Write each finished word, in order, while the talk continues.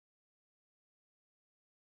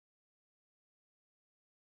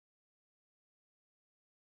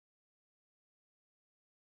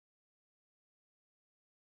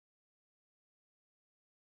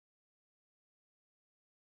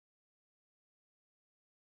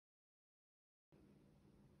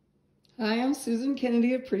Hi, I'm Susan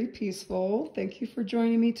Kennedy of Pretty Peaceful. Thank you for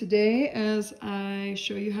joining me today as I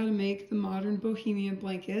show you how to make the Modern Bohemian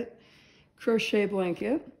Blanket crochet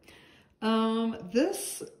blanket.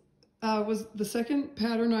 This was the second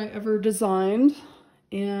pattern I ever designed,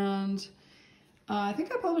 and I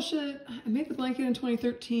think I published it. I made the blanket in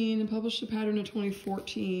 2013 and published the pattern in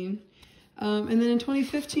 2014. And then in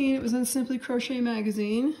 2015 it was in Simply Crochet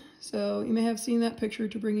magazine, so you may have seen that picture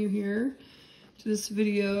to bring you here to this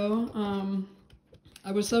video.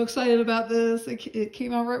 I was so excited about this. It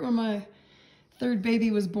came out right when my third baby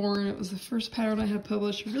was born. It was the first pattern I had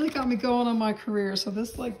published. It really got me going on my career. So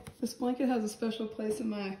this blanket has a special place in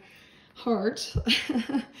my heart.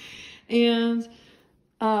 And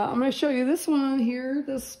I'm going to show you this one here,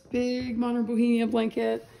 this big Modern Bohemian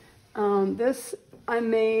blanket. This I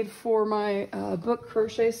made for my book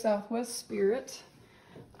Crochet Southwest Spirit.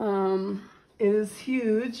 It is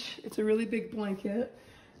huge. It's a really big blanket.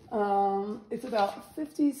 It's about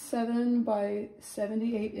 57 by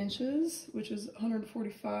 78 inches, which is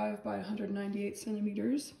 145 by 198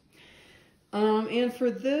 centimeters. And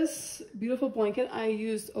for this beautiful blanket, I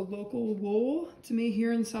used a local wool to me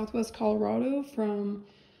here in Southwest Colorado from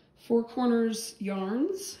Four Corners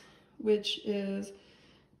Yarns, which is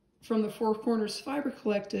from the Four Corners Fiber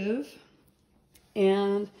Collective.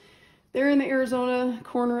 And they're in the Arizona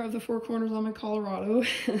corner of the Four Corners. I'm in Colorado,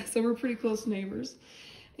 so we're pretty close neighbors.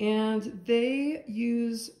 And they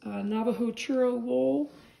use Navajo churro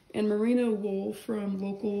wool and merino wool from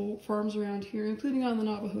local farms around here, including on the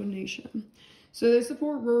Navajo Nation. So they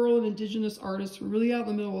support rural and indigenous artists. We're really out in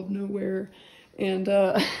the middle of nowhere. And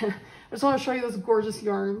I just want to show you this gorgeous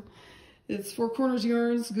yarn. It's Four Corners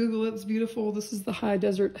Yarns. Google it, it's beautiful. This is the High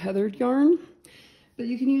Desert Heathered yarn. But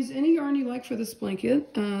you can use any yarn you like for this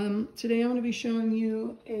blanket. Today I'm going to be showing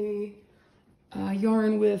you a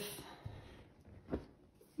yarn with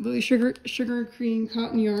really sugar and cream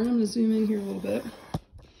cotton yarn. I'm going to zoom in here a little bit.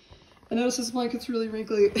 I notice this blanket's really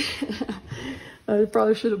wrinkly. I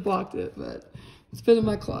probably should have blocked it, but it's been in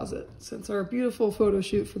my closet since our beautiful photo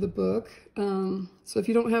shoot for the book. So if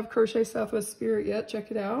you don't have Crochet Southwest Spirit yet, check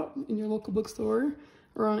it out in your local bookstore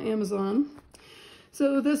or on Amazon.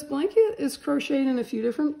 So this blanket is crocheted in a few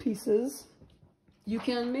different pieces. You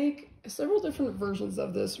can make several different versions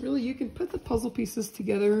of this. Really, you can put the puzzle pieces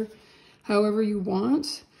together however you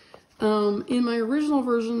want. In my original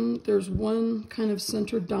version, there's one kind of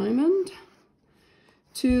centered diamond,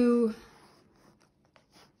 two,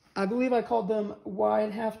 I believe I called them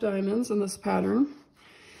wide half diamonds in this pattern.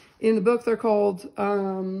 In the book, they're called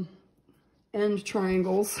end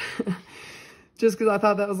triangles. Just because I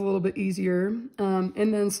thought that was a little bit easier. And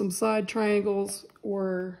then some side triangles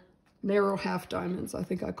or narrow half diamonds. I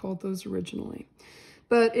think I called those originally.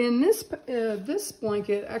 But in this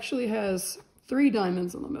blanket actually has 3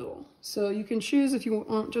 diamonds in the middle. So you can choose if you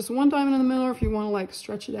want just 1 diamond in the middle or if you want to like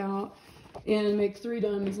stretch it out and make 3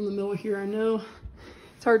 diamonds in the middle here. I know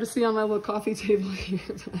it's hard to see on my little coffee table here.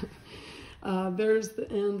 But, there's the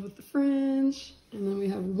end with the fringe. And then we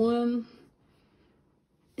have 1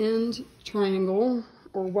 end triangle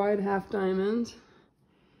or wide half diamond,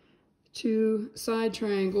 2 side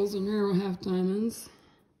triangles or narrow half diamonds.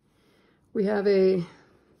 We have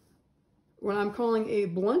what I'm calling a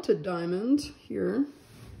blunted diamond here.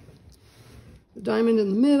 The diamond in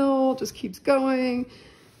the middle just keeps going,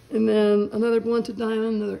 and then another blunted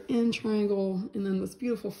diamond, another end triangle, and then this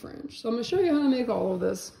beautiful fringe. So I'm going to show you how to make all of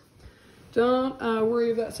this. Don't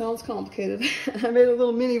worry if that sounds complicated. I made a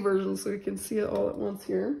little mini version so you can see it all at once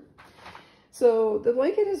here. So the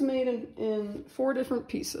blanket is made in 4 different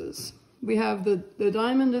pieces. We have the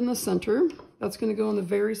diamond in the center. That's going to go in the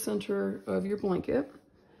very center of your blanket.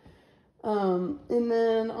 And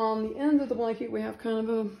then on the end of the blanket, we have kind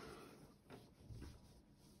of a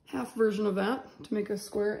half version of that to make a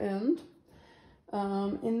square end.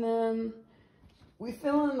 And then we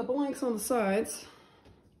fill in the blanks on the sides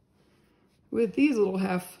with these little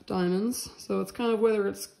half diamonds. So it's kind of whether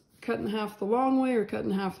it's cut in half the long way or cut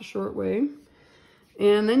in half the short way.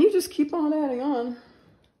 And then you just keep on adding on.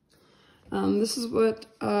 This is what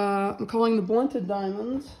I'm calling the blunted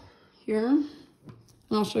diamond here. And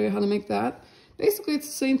I'll show you how to make that. Basically, it's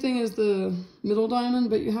the same thing as the middle diamond,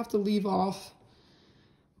 but you have to leave off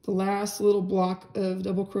the last little block of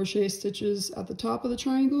double crochet stitches at the top of the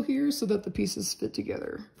triangle here so that the pieces fit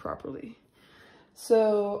together properly.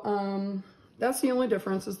 So that's the only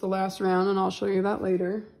difference is the last round, and I'll show you that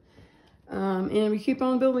later. And we keep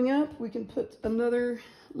on building up. We can put another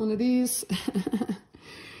one of these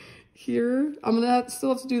here. I'm gonna still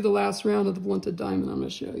have to do the last round of the blunted diamond I'm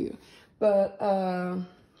gonna show you. But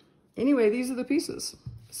anyway, these are the pieces.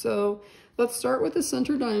 So let's start with the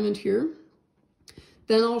center diamond here.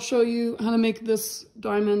 Then I'll show you how to make this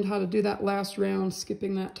diamond, how to do that last round,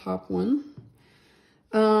 skipping that top one.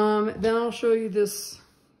 Then I'll show you this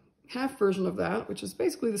half version of that, which is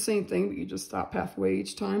basically the same thing, but you just stop halfway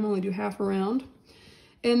each time, only do half a round.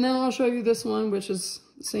 And then I'll show you this one, which is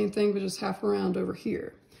the same thing, but just half a round over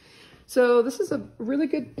here. So this is a really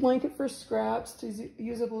good blanket for scraps, to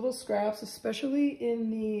use up little scraps, especially in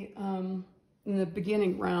the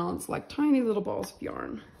beginning rounds, like tiny little balls of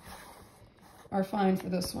yarn are fine for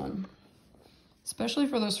this one, especially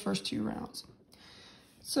for those first 2 rounds.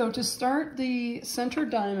 So to start the center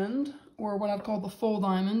diamond, or what I've called the full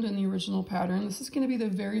diamond in the original pattern, this is going to be the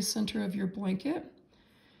very center of your blanket.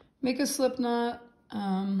 Make a slip knot,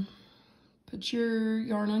 put your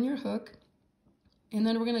yarn on your hook, and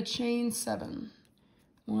then we're going to chain 7.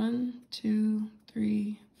 1, 2,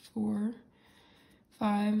 3, 4,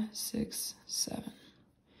 5, 6, 7.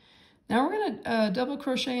 Now we're going to double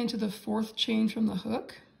crochet into the 4th chain from the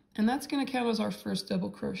hook, and that's going to count as our first double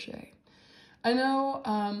crochet. I know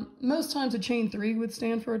most times a chain 3 would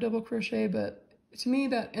stand for a double crochet, but to me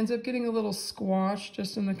that ends up getting a little squashed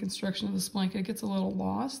just in the construction of this blanket. It gets a little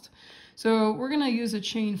lost. So we're going to use a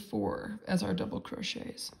chain 4 as our double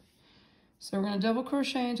crochets. So we're going to double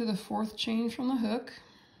crochet into the 4th chain from the hook,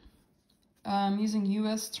 using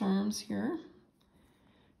US terms here.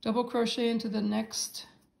 Double crochet into the next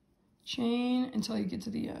chain until you get to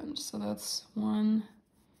the end. So that's 1,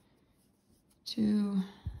 2,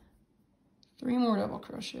 3 more double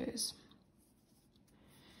crochets.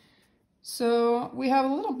 So we have a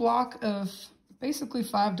little block of basically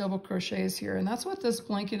 5 double crochets here, and that's what this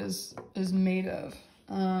blanket is made of,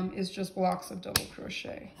 is just blocks of double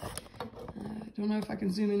crochet. I don't know if I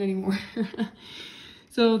can zoom in anymore.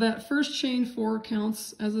 So that first chain 4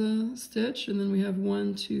 counts as a stitch, and then we have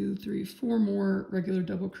 1, 2, 3, 4 more regular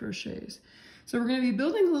double crochets. So we're going to be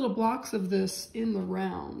building little blocks of this in the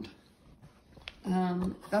round.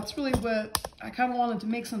 That's really what I kind of wanted to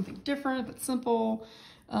make, something different but simple.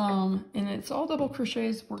 And it's all double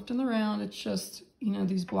crochets worked in the round. It's just, you know,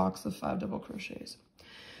 these blocks of 5 double crochets.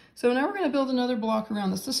 So now we're going to build another block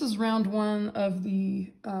around this. This is round 1 of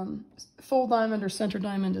the full diamond or center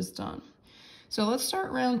diamond is done. So let's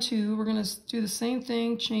start round 2. We're going to do the same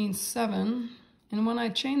thing, chain 7. And when I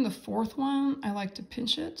chain the 4th one, I like to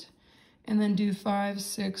pinch it and then do 5,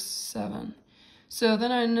 6, 7. So then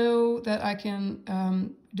I know that I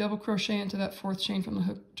can double crochet into that 4th chain from the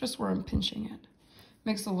hook just where I'm pinching it.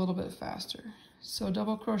 Makes it a little bit faster. So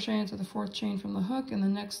double crochet into the 4th chain from the hook and the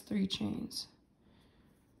next 3 chains.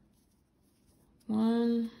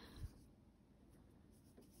 1,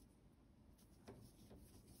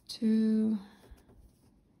 2,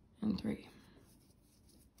 and 3.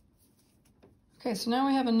 Okay, so now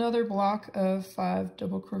we have another block of 5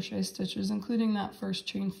 double crochet stitches, including that first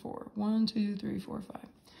chain 4. 1, 2, 3, 4, 5.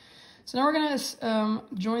 So now we're going to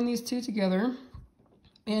join these 2 together,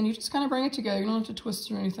 and you just kind of bring it together. You don't have to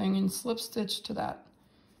twist or anything, and slip stitch to that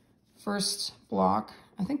first block.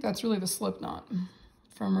 I think that's really the slip knot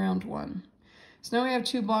from round 1. So now we have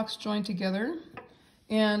 2 blocks joined together,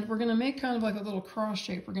 and we're going to make kind of like a little cross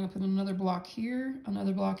shape. We're going to put another block here,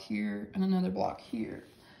 another block here, and another block here.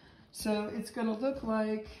 So it's going to look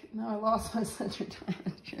like, now I lost my center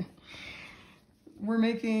diamond here. We're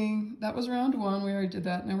making, that was round 1, we already did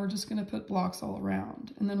that. Now we're just going to put blocks all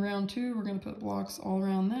around. And then round 2, we're going to put blocks all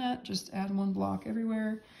around that. Just add 1 block everywhere.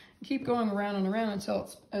 And keep going around and around until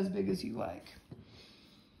it's as big as you like.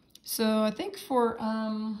 So I think for,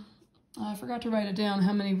 I forgot to write it down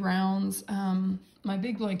how many rounds my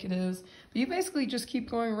big blanket is. But you basically just keep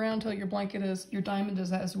going around until your blanket is, your diamond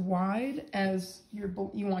is as wide as you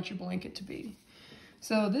want your blanket to be.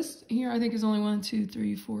 So this here I think is only 1, 2,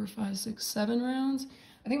 3, 4, 5, 6, 7 rounds.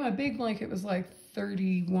 I think my big blanket was like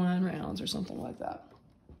 31 rounds or something like that.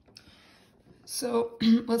 So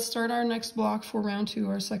let's start our next block for round 2,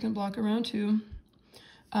 our second block of round 2.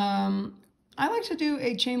 I like to do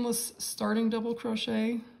a chainless starting double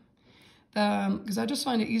crochet because I just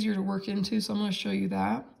find it easier to work into, so I'm going to show you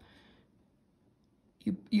that.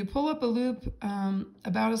 You pull up a loop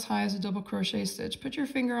about as high as a double crochet stitch. Put your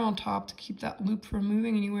finger on top to keep that loop from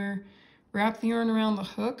moving anywhere. Wrap the yarn around the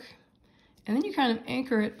hook, and then you kind of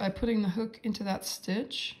anchor it by putting the hook into that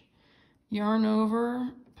stitch. Yarn over,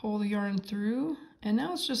 pull the yarn through, and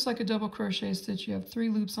now it's just like a double crochet stitch. You have 3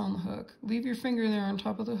 loops on the hook. Leave your finger there on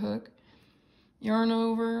top of the hook. Yarn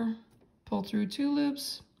over, pull through 2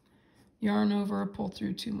 loops. Yarn over, pull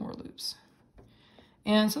through 2 more loops.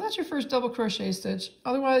 And so that's your first double crochet stitch.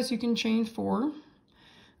 Otherwise you can chain 4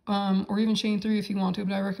 or even chain 3 if you want to,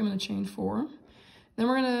 but I recommend a chain 4. Then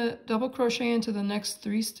we're going to double crochet into the next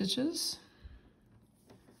 3 stitches.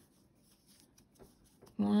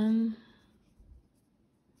 1,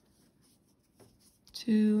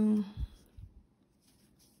 2,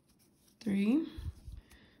 3.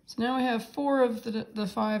 So now we have 4 of the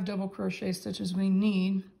 5 double crochet stitches we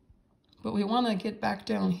need, but we want to get back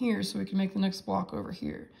down here so we can make the next block over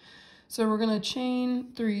here. So we're going to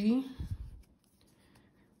chain 3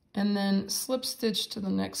 and then slip stitch to the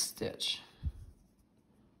next stitch.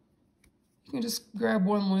 You can just grab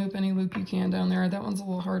one loop, any loop you can down there. That one's a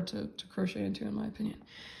little hard to crochet into, in my opinion.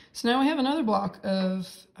 So now we have another block of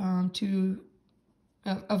 5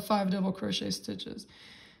 double crochet stitches.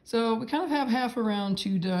 So we kind of have half of round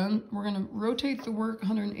 2 done. We're going to rotate the work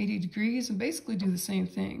 180 degrees and basically do the same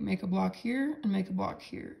thing. Make a block here and make a block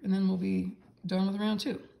here, and then we'll be done with round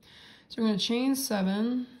 2. So we're going to chain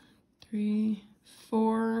 7, 3,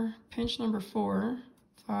 4, pinch number 4,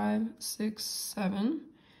 5, 6, 7.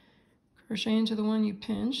 Crochet into the one you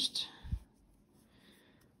pinched,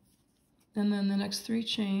 and then the next 3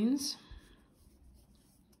 chains.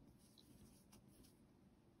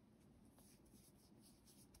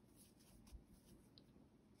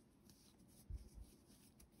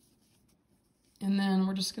 And then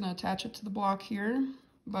we're just going to attach it to the block here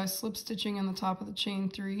by slip stitching in the top of the chain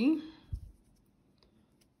 3.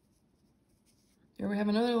 There we have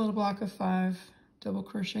another little block of 5 double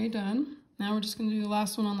crochet done. Now we're just going to do the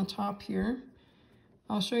last one on the top here.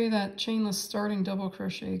 I'll show you that chainless starting double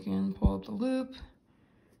crochet again. Pull up the loop,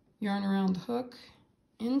 yarn around the hook,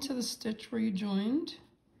 into the stitch where you joined,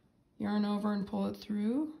 yarn over and pull it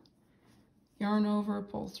through, yarn over,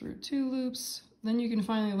 pull through 2 loops, then you can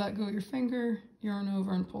finally let go of your finger, yarn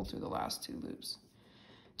over and pull through the last 2 loops.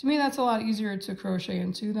 To me, that's a lot easier to crochet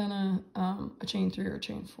into than a chain 3 or a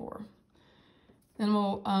chain 4. Then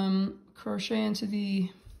we'll crochet into the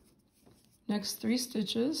next 3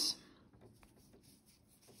 stitches.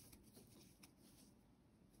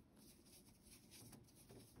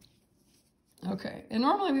 Okay, and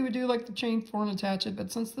normally we would do like the chain 4 and attach it,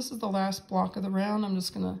 but since this is the last block of the round, I'm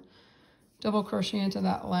just gonna double crochet into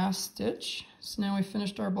that last stitch. So now we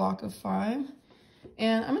finished our block of 5,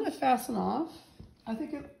 and I'm gonna fasten off. I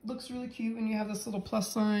think it looks really cute when you have this little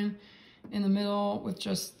plus sign in the middle with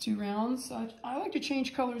just 2 rounds. I like to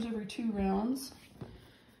change colors every 2 rounds.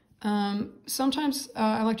 Sometimes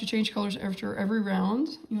I like to change colors after every round.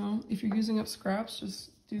 You know, if you're using up scraps,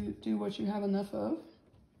 just do what you have enough of.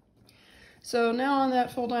 So now on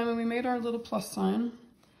that full diamond, we made our little plus sign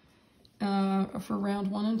for round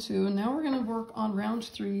 1 and 2, and now we're going to work on round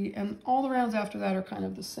 3, and all the rounds after that are kind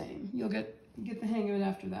of the same. You'll get the hang of it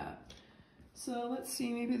after that. So let's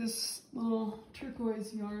see, maybe this little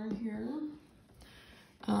turquoise yarn here,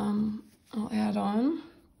 I'll add on.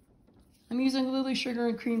 I'm using Lily Sugar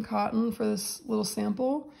and Cream Cotton for this little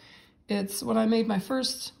sample. It's when I made my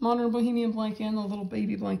first Modern Bohemian Blanket, a little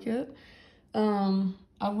baby blanket.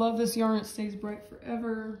 I love this yarn. It stays bright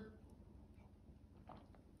forever.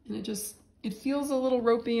 And it feels a little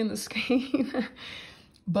ropey in the skein,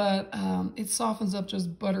 but it softens up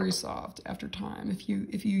just buttery soft after time. If you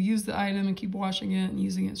use the item and keep washing it and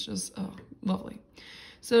using it, it's just lovely.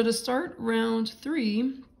 So to start round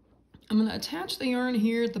 3, I'm going to attach the yarn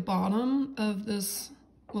here at the bottom of this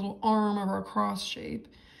little arm of our cross shape.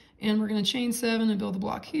 And we're going to chain 7 and build a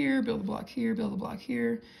block here, build a block here, build a block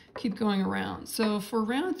here, keep going around. So for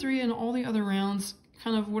round 3 and all the other rounds,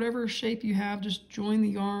 kind of whatever shape you have, just join the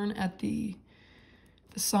yarn at the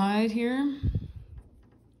side here.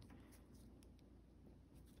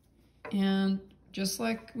 And just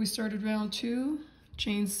like we started round 2,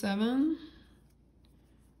 chain 7.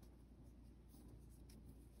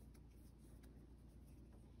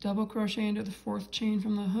 Double crochet into the 4th chain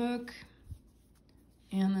from the hook,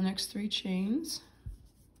 and the next 3 chains.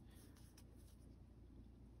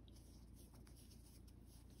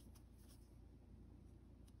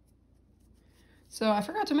 So I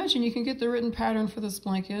forgot to mention, you can get the written pattern for this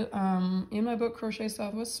blanket in my book, Crochet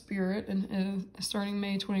Southwest Spirit, and starting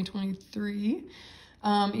May 2023.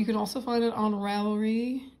 You can also find it on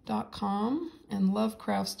Ravelry.com and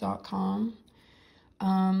Lovecrafts.com.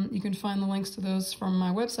 You can find the links to those from my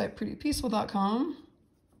website, prettypeaceful.com.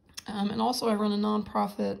 And also I run a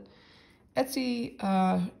nonprofit Etsy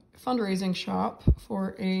fundraising shop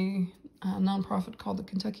for a nonprofit called the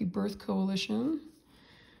Kentucky Birth Coalition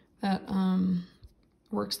that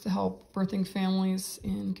works to help birthing families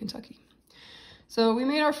in Kentucky. So we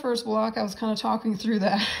made our first block. I was kind of talking through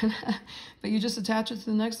that, but you just attach it to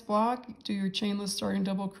the next block, do your chainless starting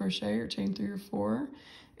double crochet or chain 3 or 4,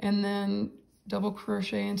 and then double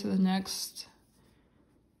crochet into the next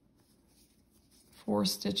 4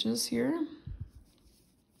 stitches here.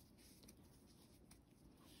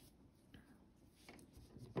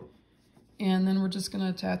 And then we're just going to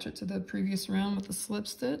attach it to the previous round with a slip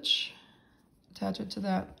stitch. Attach it to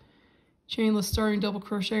that chainless starting double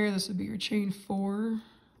crochet. This would be your chain 4.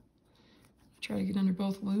 Try to get under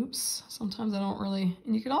both loops. Sometimes I don't really,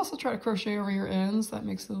 and you can also try to crochet over your ends. That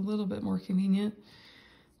makes it a little bit more convenient.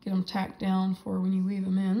 Get them tacked down for when you weave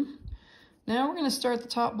them in. Now we're going to start the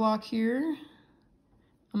top block here.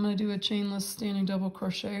 I'm going to do a chainless standing double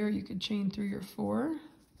crochet, or you could chain 3 or 4.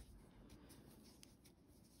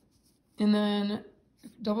 And then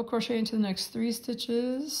double crochet into the next 3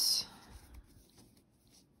 stitches.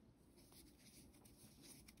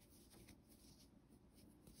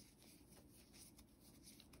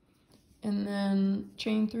 And then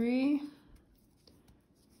chain 3,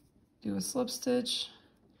 do a slip stitch.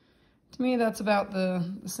 To me, that's about the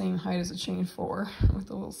same height as a chain 4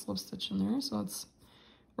 with a little slip stitch in there, so it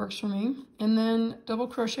works for me. And then double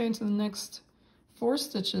crochet into the next 4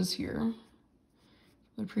 stitches here,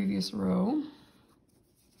 the previous row.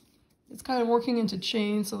 It's kind of working into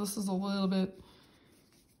chain, so this is a little bit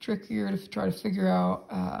trickier to try to figure out,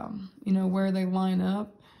 you know, where they line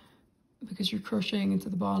up, because you're crocheting into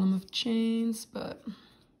the bottom of chains, but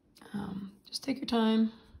just take your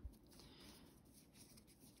time.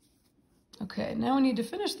 Okay, now we need to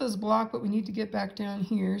finish this block, but we need to get back down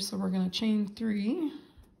here, so we're going to chain 3,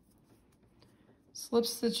 slip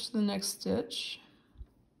stitch to the next stitch.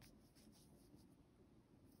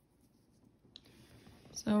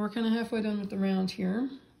 So we're kind of halfway done with the round here.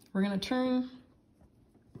 We're going to turn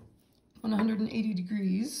 180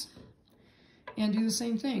 degrees and do the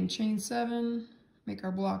same thing. Chain 7, make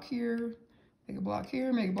our block here, make a block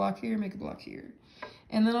here, make a block here, make a block here.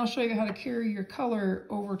 And then I'll show you how to carry your color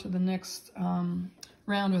over to the next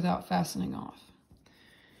round without fastening off,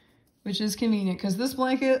 which is convenient because this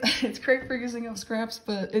blanket, it's great for using up scraps,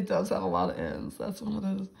 but it does have a lot of ends. That's one of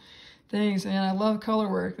those things. And I love color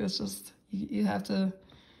work. It's just, you have to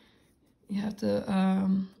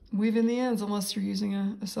weave in the ends unless you're using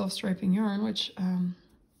a self-striping yarn, which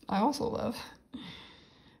I also love.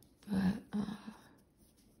 But,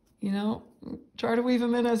 you know, try to weave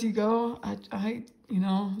them in as you go. I you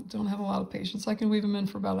know, don't have a lot of patience. I can weave them in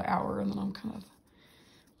for about an hour and then I'm kind of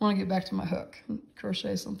want to get back to my hook and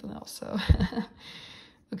crochet something else. So,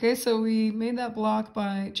 okay, so we made that block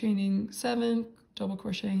by chaining 7, double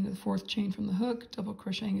crocheting to the 4th chain from the hook, double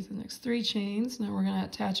crocheting into the next 3 chains. Now we're going to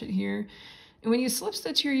attach it here. And when you slip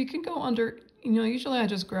stitch here, you can go under, you know, usually I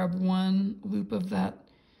just grab 1 loop of that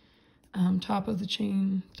top of the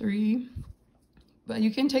chain 3. But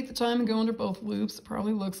you can take the time and go under both loops. It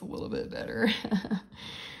probably looks a little bit better.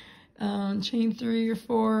 Chain 3 or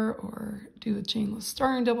 4, or do a chainless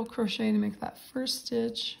starting double crochet to make that first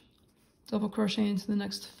stitch. Double crochet into the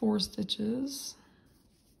next 4 stitches.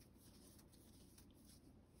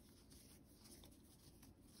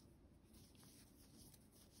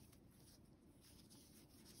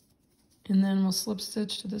 And then we'll slip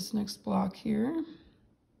stitch to this next block here.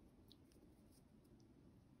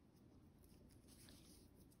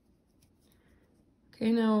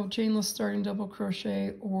 Okay, now chainless starting double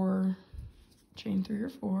crochet or chain 3 or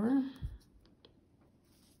 4.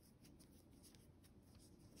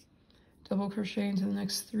 Double crochet into the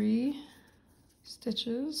next 3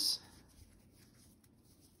 stitches.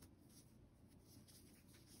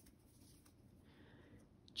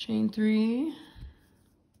 Chain 3,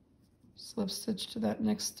 slip stitch to that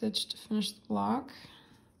next stitch to finish the block.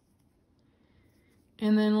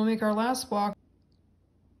 And then we'll make our last block.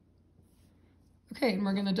 Okay, and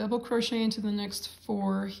we're going to double crochet into the next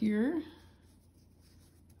 4 here.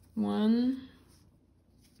 1,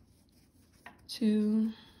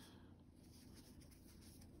 2,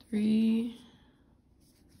 3,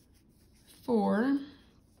 4.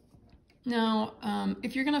 Now,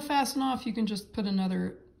 if you're going to fasten off, you can just put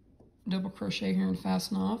another double crochet here and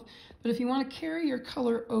fasten off. But if you want to carry your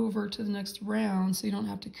color over to the next round so you don't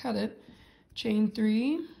have to cut it, chain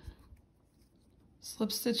 3.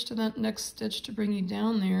 Slip stitch to that next stitch to bring you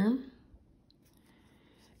down there.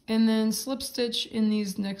 And then slip stitch in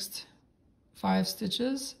these next 5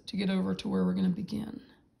 stitches to get over to where we're going to begin.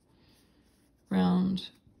 Round,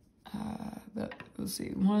 let's see,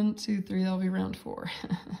 1, 2, 3, that'll be round 4.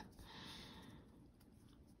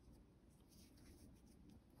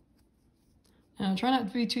 Now try not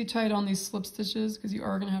to be too tight on these slip stitches because you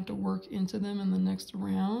are going to have to work into them in the next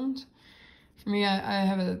round. For me, I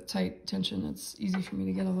have a tight tension. It's easy for me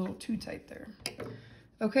to get a little too tight there.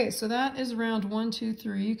 Okay, so that is round 1, 2,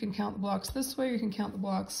 3. You can count the blocks this way, or you can count the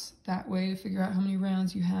blocks that way to figure out how many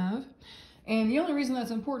rounds you have. And the only reason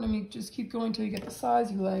that's important, I mean, just keep going till you get the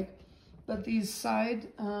size you like. But these side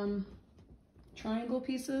triangle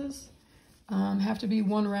pieces, have to be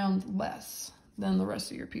 1 round less than the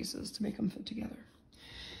rest of your pieces to make them fit together.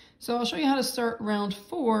 So I'll show you how to start round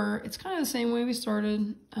 4. It's kind of the same way we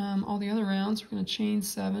started all the other rounds. We're going to chain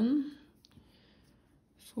 7,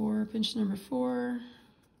 4, pinch number 4,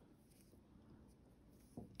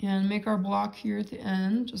 and make our block here at the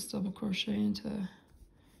end. Just double crochet into the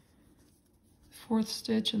 4th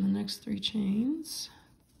stitch in the next 3 chains,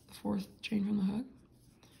 the 4th chain from the hook,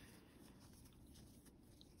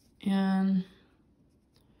 and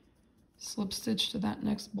slip stitch to that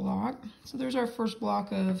next block. So there's our first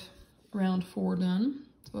block of round 4 done.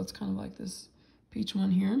 So it's kind of like this peach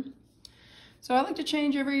one here. So I like to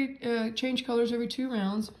change colors every 2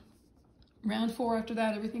 rounds. Round 4 after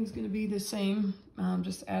that, everything's going to be the same,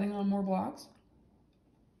 just adding on more blocks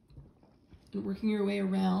and working your way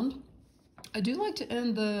around. I do like to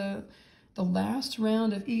end the last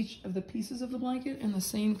round of each of the pieces of the blanket in the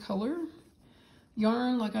same color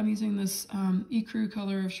yarn. Like I'm using this ecru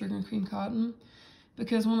color of sugar and cream cotton,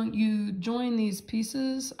 because when you join these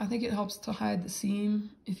pieces, I think it helps to hide the seam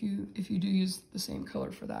if you do use the same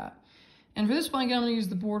color for that. And for this blanket, I'm going to use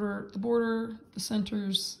the border, the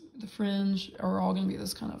centers, the fringe are all going to be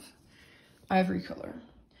this kind of ivory color.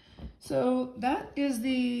 So that is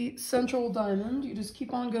the central diamond. You just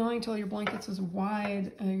keep on going until your blanket's as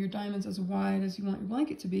wide, your diamond's as wide as you want your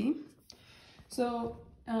blanket to be. So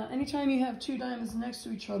anytime you have 2 diamonds next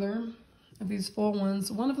to each other, of these full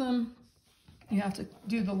ones, one of them you have to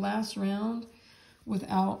do the last round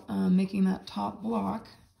without making that top block,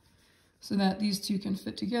 so that these 2 can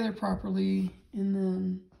fit together properly, and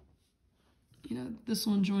then, you know, this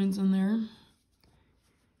one joins in there,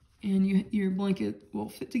 and your blanket will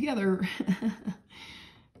fit together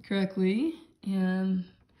correctly. And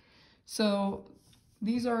so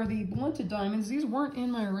these are the blunted diamonds. These weren't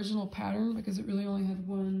in my original pattern because it really only had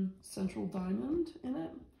 1 central diamond in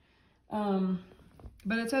it.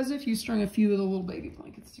 But it's as if you strung a few of the little baby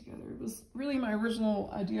blankets together. It was really my original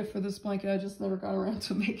idea for this blanket. I just never got around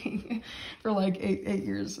to making for like 8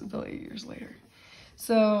 years, until 8 years later.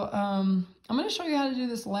 So I'm going to show you how to do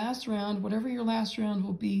this last round, whatever your last round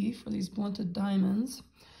will be for these blunted diamonds.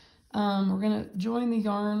 We're going to join the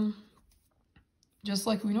yarn just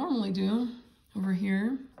like we normally do over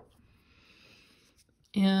here,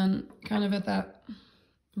 and kind of at that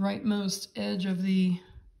rightmost edge of the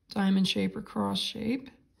diamond shape or cross shape.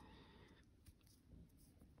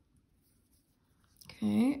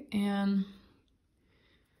 Okay, and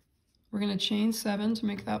we're going to chain 7 to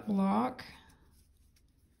make that block.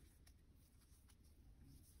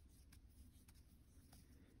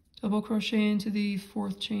 Double crochet into the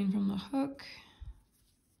 4th chain from the hook.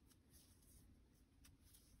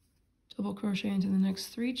 Double crochet into the next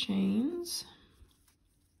 3 chains.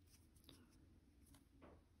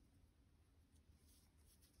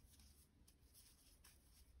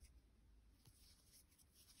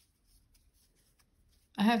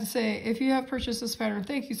 I have to say, if you have purchased this pattern,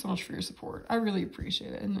 thank you so much for your support. I really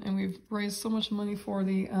appreciate it. And we've raised so much money for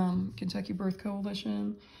the Kentucky Birth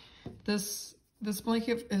Coalition. This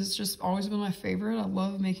blanket has just always been my favorite. I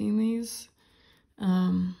love making these.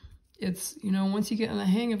 It's, you know, once you get in the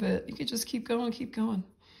hang of it, you can just keep going.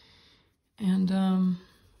 And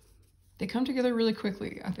they come together really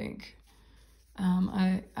quickly, I think.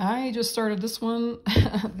 I just started this one,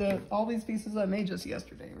 all these pieces I made just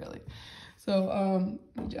yesterday, really. So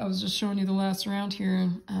I was just showing you the last round here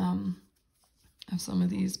of some of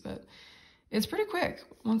these, but it's pretty quick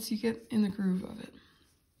once you get in the groove of it.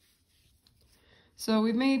 So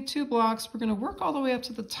we've made 2 blocks. We're going to work all the way up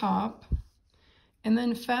to the top and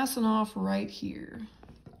then fasten off right here,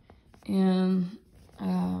 and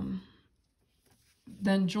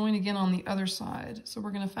then join again on the other side. So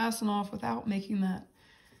we're going to fasten off without making that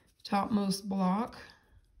topmost block,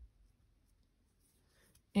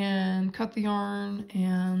 and cut the yarn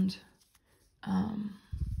and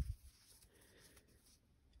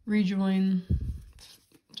rejoin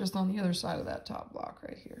just on the other side of that top block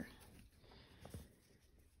right here.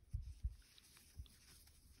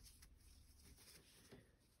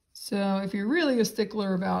 So if you're really a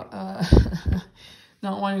stickler about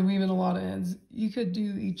not wanting to weave in a lot of ends, you could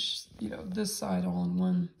do each, you know, this side all in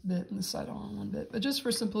one bit and this side all in one bit. But just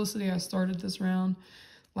for simplicity, I started this round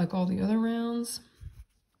like all the other rounds,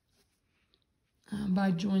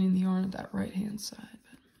 by joining the yarn at that right-hand side.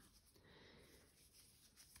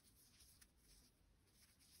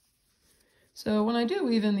 So when I do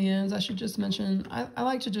weave in the ends, I should just mention, I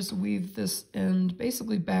like to just weave this end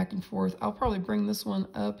basically back and forth. I'll probably bring this one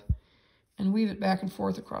up and weave it back and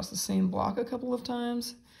forth across the same block a couple of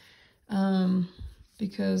times,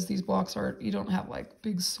 because these blocks you don't have like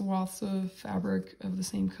big swaths of fabric of the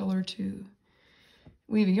same color to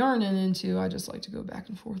weave a yarn into, I just like to go back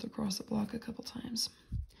and forth across the block a couple times.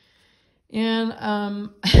 And I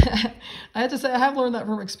have to say, I have learned that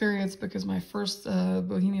from experience, because my first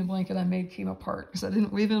Bohemian blanket I made came apart because I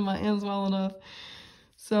didn't weave in my ends well enough.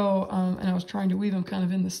 So, and I was trying to weave them kind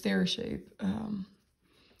of in the stair shape.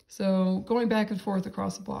 So going back and forth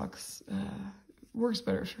across the blocks works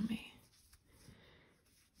better for me.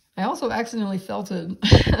 I also accidentally felted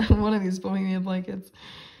one of these Bohemian blankets,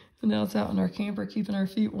 and now it's out in our camper keeping our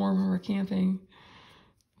feet warm when we're camping.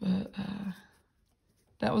 But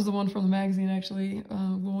that was the one from the magazine, actually,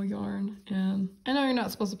 wool yarn. And I know you're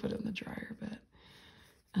not supposed to put it in the dryer, but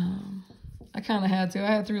I kind of had to.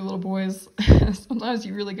 I had 3 little boys. Sometimes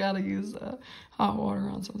you really got to use hot water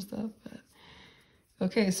on some stuff. But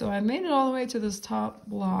okay, so I made it all the way to this top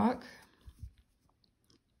block.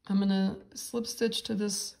 I'm going to slip stitch to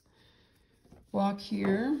this block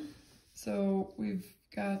here. So we've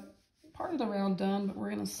got part of the round done, but we're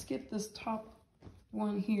going to skip this top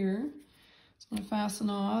one here. So I'm going to fasten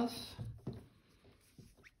off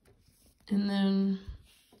and then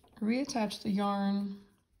reattach the yarn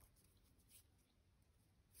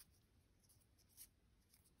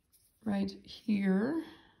right here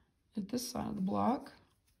at this side of the block,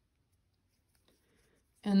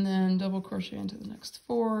 and then double crochet into the next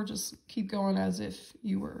 4. Just keep going as if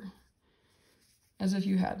you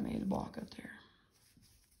had made a block up there.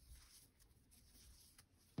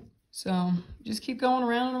 So just keep going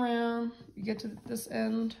around and around. You get to this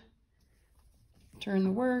end, turn the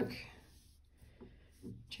work,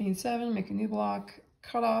 chain 7, make a new block,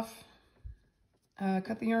 cut off,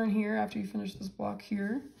 cut the yarn here after you finish this block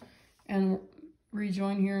here, and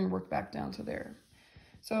rejoin here and work back down to there.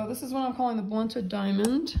 So this is what I'm calling the blunted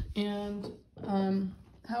diamond, and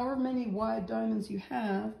however many wide diamonds you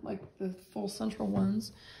have, like the full central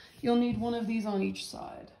ones, you'll need one of these on each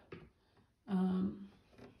side.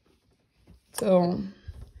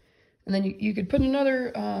 And then you could put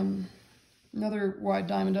another wide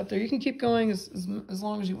diamond up there. You can keep going as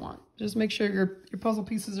long as you want. Just make sure your puzzle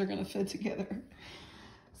pieces are going to fit together.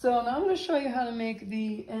 So now I'm going to show you how to make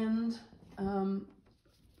the end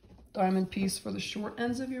diamond piece for the short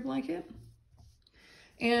ends of your blanket.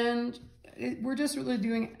 And we're just really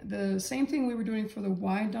doing the same thing we were doing for the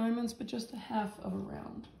wide diamonds, but just a half of a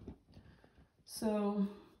round. So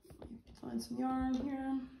find some yarn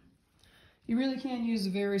here. You really can use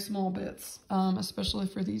very small bits, especially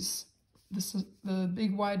for these. This is the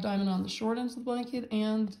big wide diamond on the short ends of the blanket,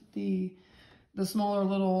 and the smaller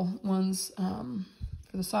little ones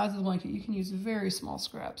for the sides of the blanket. You can use very small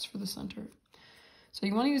scraps for the center. So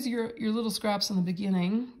you want to use your little scraps in the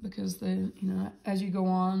beginning, because as you go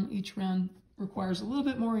on, each round requires a little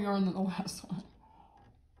bit more yarn than the last one,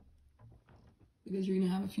 because you're going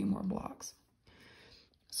to have a few more blocks.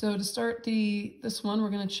 So to start this one, we're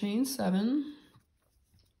going to chain 7.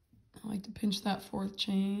 I like to pinch that 4th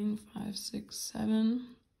chain, 5, 6, 7.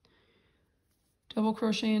 Double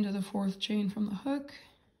crochet into the 4th chain from the hook.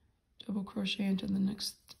 Double crochet into the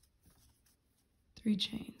next 3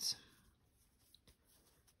 chains.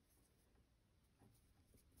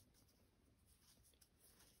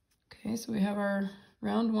 Okay, so we have our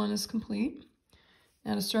round 1 is complete.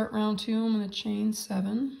 Now to start round 2, I'm going to chain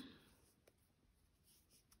 7.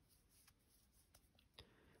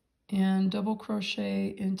 And double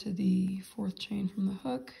crochet into the 4th chain from the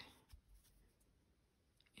hook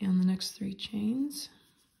and the next 3 chains.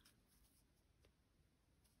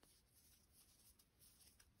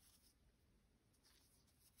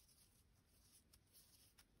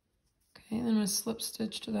 Okay, then I'm going to slip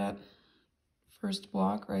stitch to that first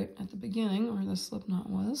block right at the beginning where the slip knot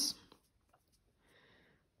was,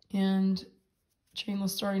 and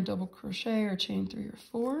chainless starting double crochet or chain 3 or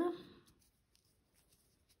 4.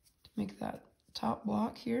 Make that top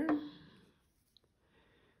block here.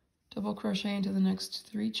 Double crochet into the next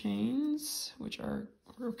 3 chains, which are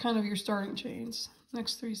kind of your starting chains.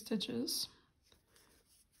 Next 3 stitches.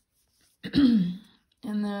 And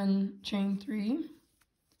then chain 3.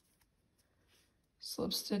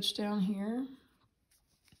 Slip stitch down here.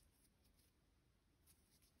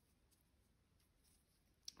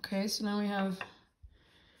 Okay, so now we have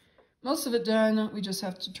most of it done. We just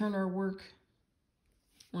have to turn our work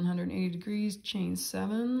 180 degrees, chain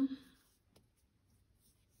 7,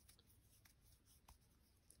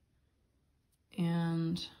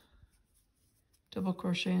 and double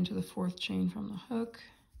crochet into the 4th chain from the hook.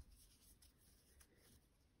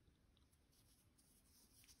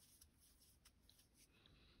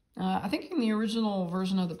 I think in the original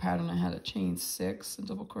version of the pattern I had a chain 6 and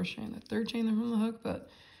double crochet in the 3rd chain from the hook, but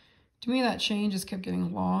to me that chain just kept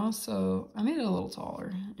getting lost, so I made it a little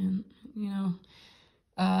taller. And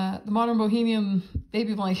The Modern Bohemian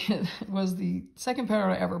Baby Blanket was the second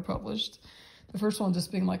pattern I ever published. The first one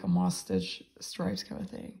just being like a moss stitch stripes kind of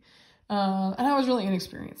thing. And I was really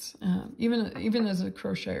inexperienced. Even as a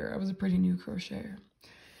crocheter, I was a pretty new crocheter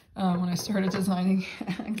when I started designing,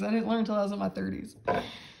 because I didn't learn until I was in my 30s.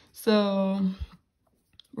 So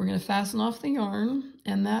we're going to fasten off the yarn,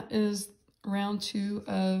 and that is round 2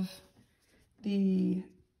 of the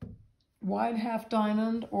wide half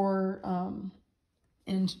diamond or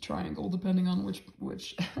end triangle, depending on which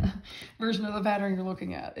version of the pattern you're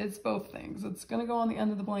looking at. It's both things. It's going to go on the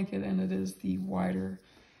end of the blanket, and it is the wider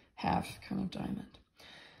half kind of diamond.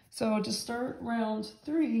 So to start round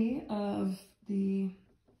 3 of the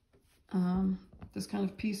this kind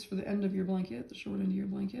of piece for the end of your blanket, the short end of your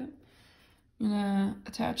blanket, I'm gonna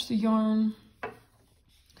attach the yarn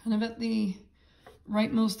kind of at the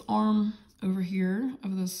rightmost arm over here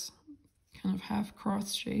of this kind of half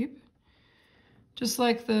cross shape, just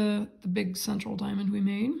like the big central diamond we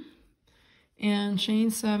made, and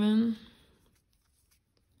chain 7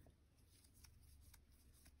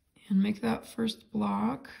 and make that first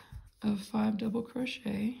block of 5 double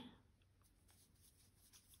crochet.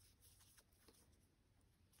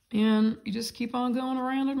 And you just keep on going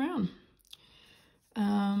around and around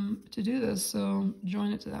to do this. So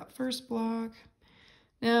join it to that first block.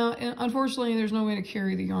 Now, unfortunately, there's no way to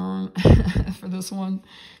carry the yarn for this one.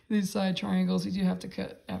 These side triangles, you do have to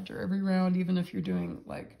cut after every round, even if you're doing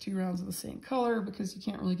like 2 rounds of the same color, because you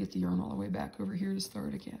can't really get the yarn all the way back over here to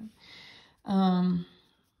start again.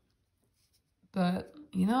 But,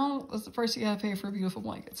 you know, that's the price you gotta pay for a beautiful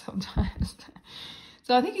blanket sometimes.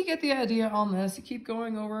 So I think you get the idea on this. You keep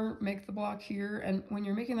going over, make the block here, and when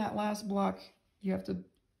you're making that last block, you have to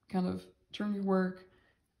kind of turn your work,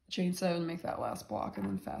 chain 7, make that last block, and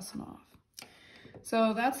then fasten off.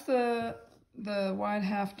 So that's the wide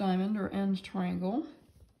half diamond or end triangle.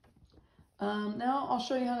 Now I'll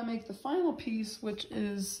show you how to make the final piece, which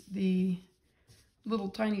is the little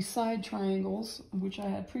tiny side triangles, which I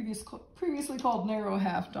had previously called narrow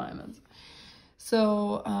half diamonds.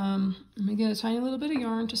 So I'm gonna get a tiny little bit of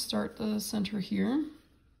yarn to start the center here.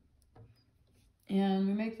 And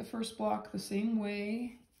we make the first block the same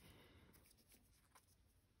way.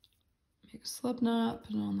 Make a slip knot,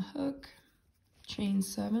 put it on the hook, chain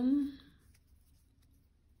 7.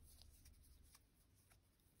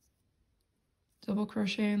 Double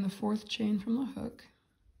crochet in the 4th chain from the hook.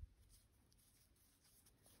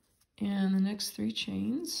 And the next 3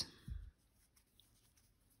 chains.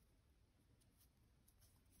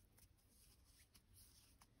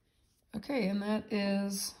 Okay, and that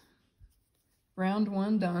is round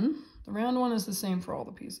 1 done. The round 1 is the same for all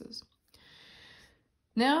the pieces.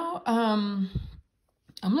 Now, I'm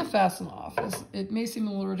gonna fasten off. It may seem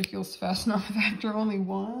a little ridiculous to fasten off after only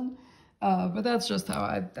 1, but that's just how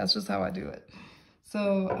I do it.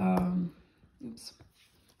 So, oops.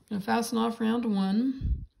 I'm gonna fasten off round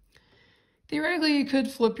 1. Theoretically, you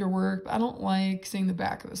could flip your work, but I don't like seeing the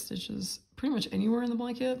back of the stitches pretty much anywhere in the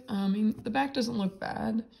blanket. I mean, the back doesn't look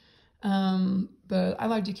bad, but I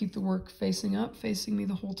like to keep the work facing up, facing me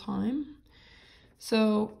the whole time.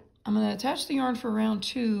 So I'm going to attach the yarn for round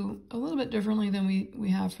 2 a little bit differently than we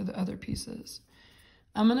have for the other pieces.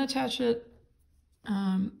 I'm going to attach it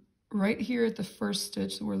right here at the first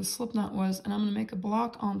stitch where the slip knot was, and I'm going to make a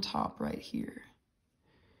block on top right here.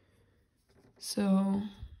 So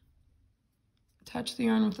attach the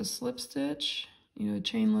yarn with a slip stitch, a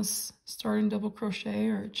chainless starting double crochet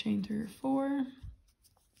or a chain 3 or 4.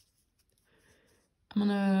 I'm going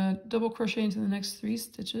to double crochet into the next 3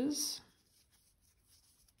 stitches.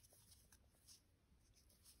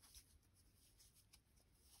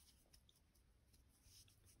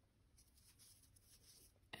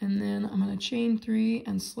 And then I'm going to chain 3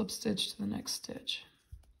 and slip stitch to the next stitch.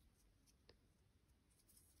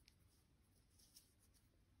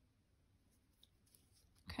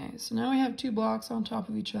 Okay, so now we have 2 blocks on top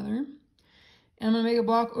of each other. And I'm going to make a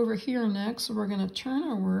block over here next, so we're going to turn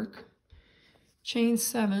our work, chain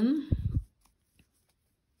 7,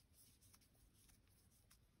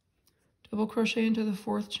 double crochet into the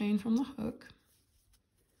 4th chain from the hook,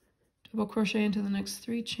 double crochet into the next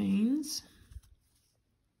 3 chains,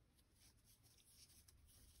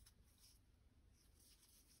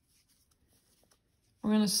 we're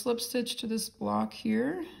going to slip stitch to this block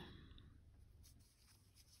here.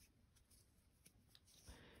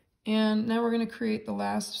 And now we're going to create the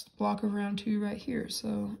last block of round 2 right here.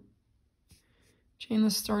 So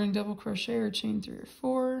chainless starting double crochet or chain 3 or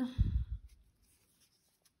 4.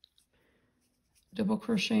 Double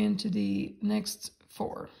crochet into the next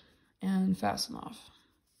 4 and fasten off.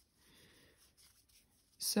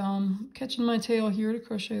 So I'm catching my tail here to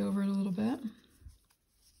crochet over it a little bit.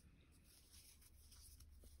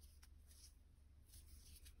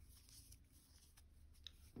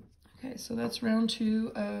 Okay, so that's round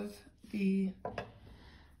 2 of the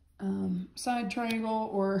side triangle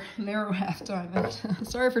or narrow half diamond.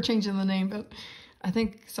 Sorry for changing the name, but I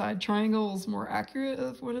think side triangle is more accurate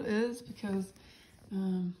of what it is because,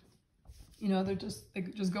 you know, they just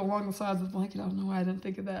go along the sides of the blanket. I don't know why I didn't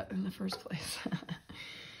think of that in the first place.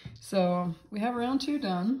 So we have round 2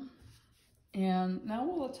 done, and now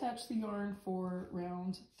we'll attach the yarn for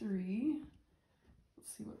round 3.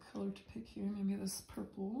 Let's see what color to pick here. Maybe this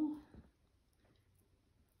purple.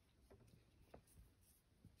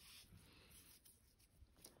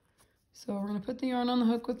 So we're going to put the yarn on the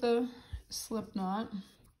hook with the slip knot,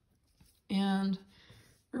 and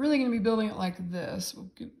we're really going to be building it like this. We'll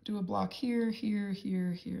do a block here, here,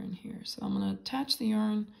 here, here, and here. So I'm going to attach the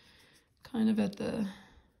yarn kind of at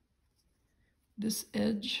this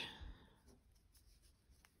edge.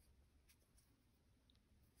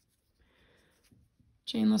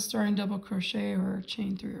 Chainless starring double crochet or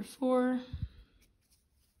chain 3 or 4.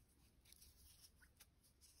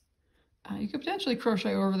 You could potentially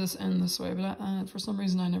crochet over this end this way, but for some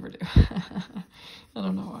reason I never do. I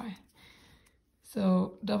don't know why.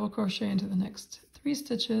 So double crochet into the next 3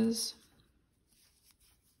 stitches,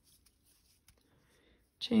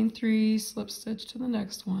 chain 3, slip stitch to the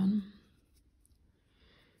next one.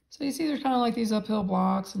 So you see there's kind of like these uphill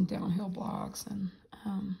blocks and downhill blocks, and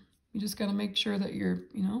you just got to make sure that you're,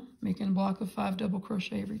 you know, making a block of 5 double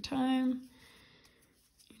crochet every time.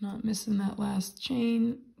 You're not missing that last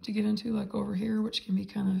chain to get into, like over here, which can be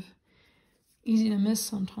kind of easy to miss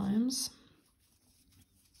sometimes.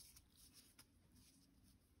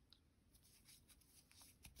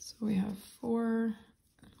 So we have 4,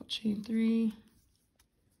 we'll chain 3,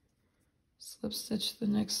 slip stitch the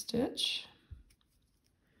next stitch.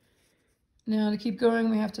 Now to keep going,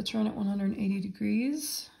 we have to turn it 180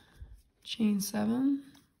 degrees, chain 7,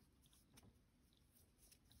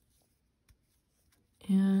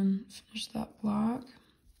 and finish that block.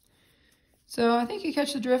 So I think you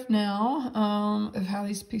catch the drift now of how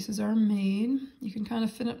these pieces are made. You can kind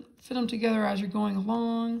of fit them together as you're going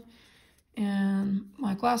along. And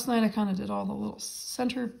like last night, I kind of did all the little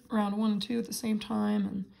center round 1 and 2 at the same time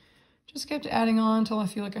and just kept adding on until I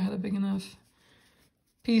feel like I had a big enough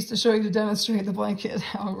piece to show you to demonstrate the blanket,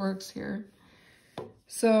 how it works here.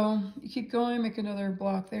 So you keep going, make another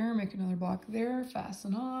block there, make another block there,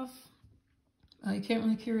 fasten off. You can't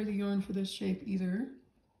really carry the yarn for this shape either.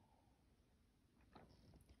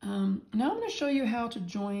 Now I'm going to show you how to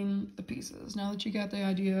join the pieces, now that you got the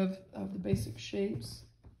idea of the basic shapes.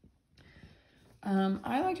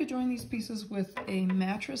 I like to join these pieces with a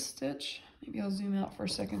mattress stitch. Maybe I'll zoom out for a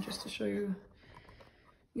second just to show you.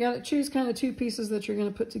 You got to choose kind of 2 pieces that you're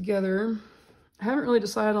going to put together. I haven't really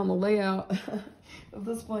decided on the layout of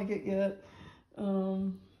this blanket yet.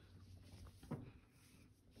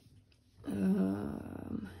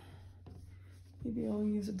 Maybe I'll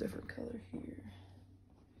use a different color here.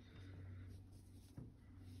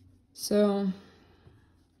 So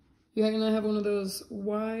you're going to have one of those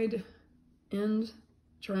wide end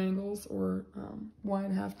triangles or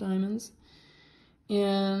wide half diamonds,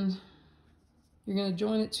 and you're going to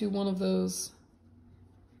join it to one of those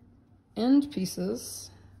end pieces.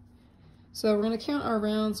 So we're going to count our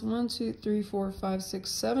rounds: 1, 2, 3, 4, 5, 6,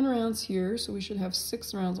 7 rounds here. So we should have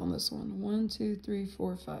 6 rounds on this one. 1, 2, 3,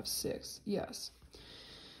 4, 5, 6. Yes.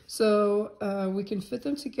 So we can fit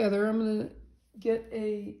them together. I'm going to get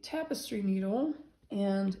a tapestry needle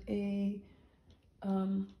and a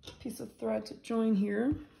piece of thread to join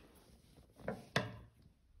here.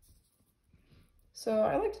 So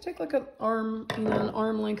I like to take like an arm, an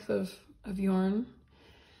arm length of yarn.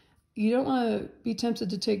 You don't want to be tempted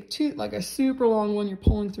to take like a super long one you're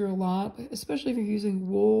pulling through a lot, but especially if you're using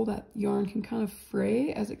wool, that yarn can kind of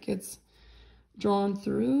fray as it gets drawn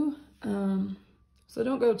through. So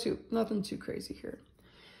don't go nothing too crazy here.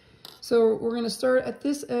 So we're going to start at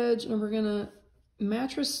this edge, and we're going to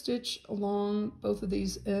mattress stitch along both of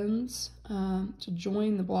these ends to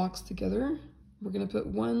join the blocks together. We're going to put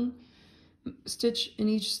 1 stitch in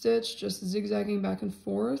each stitch, just zigzagging back and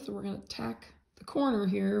forth. We're going to tack the corner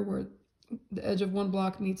here where the edge of one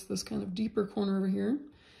block meets this kind of deeper corner over here,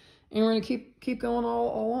 and we're going to keep going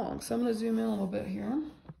all along. So I'm going to zoom in a little bit here.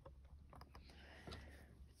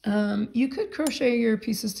 You could crochet your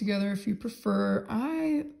pieces together if you prefer.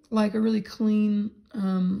 I like a really clean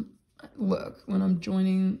look when I'm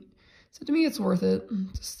joining, so to me it's worth it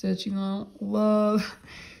to stitch. You know, I don't love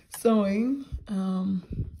sewing,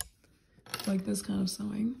 like this kind of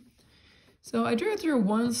sewing. So I drew it through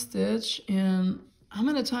one stitch, and I'm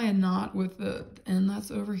going to tie a knot with the end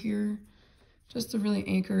that's over here just to really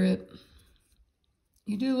anchor it.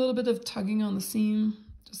 You do a little bit of tugging on the seam,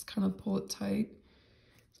 just kind of pull it tight.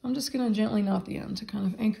 So I'm just going to gently knot the end to kind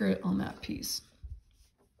of anchor it on that piece.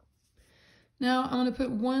 Now I'm going to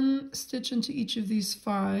put one stitch into each of these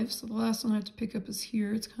 5. So the last one I have to pick up is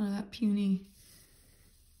here. It's kind of that puny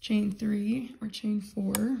chain 3 or chain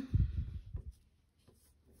 4.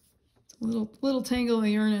 It's a little tangle of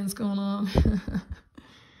yarn ends going on.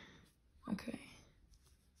 Okay.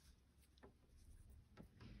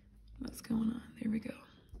 What's going on? There we go.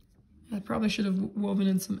 I probably should have woven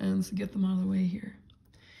in some ends to get them out of the way here.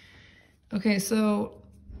 Okay, so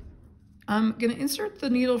I'm going to insert the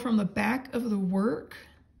needle from the back of the work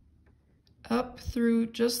up through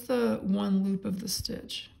just the one loop of the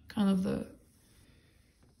stitch, kind of the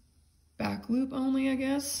back loop only, I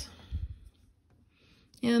guess.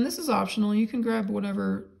 And this is optional. You can grab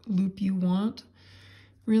whatever loop you want.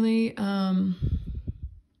 Really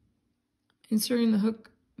inserting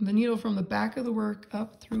the needle from the back of the work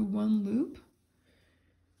up through one loop,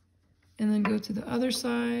 and then go to the other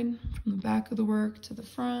side from the back of the work to the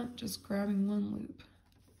front, just grabbing one loop.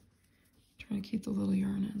 Trying to keep the little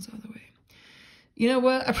yarn ends out of the way. You know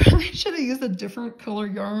what? I probably should have used a different color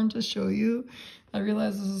yarn to show you. I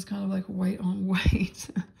realize this is kind of like white on white.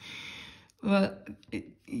 But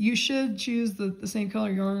you should choose the same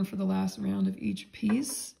color yarn for the last round of each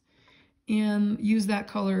piece and use that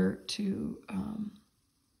color to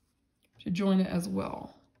join it as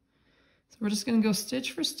well. So we're just going to go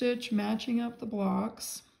stitch for stitch, matching up the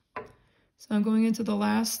blocks. So I'm going into the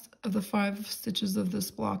last of the 5 stitches of this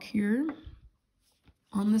block here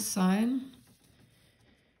on this side,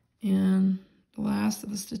 and the last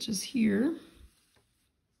of the stitches here.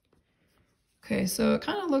 Okay, so it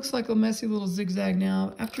kind of looks like a messy little zigzag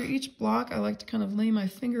now. After each block, I like to kind of lay my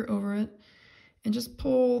finger over it and just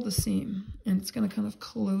pull the seam, and it's going to kind of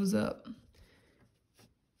close up.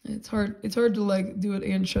 It's hard to like do it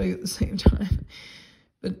and show you at the same time.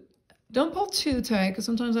 But don't pull too tight, because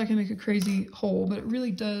sometimes I can make a crazy hole, but it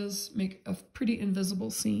really does make a pretty invisible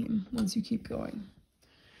seam once you keep going.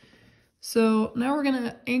 So now we're going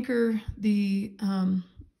to anchor the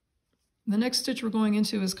next stitch we're going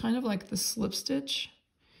into is kind of like the slip stitch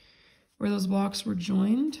where those blocks were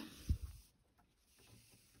joined.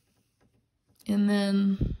 And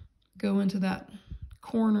then go into that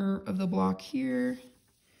corner of the block here.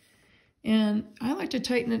 And I like to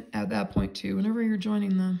tighten it at that point too. Whenever you're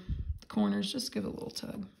joining the corners, just give it a little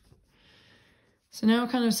tug. So now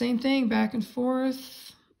kind of same thing, back and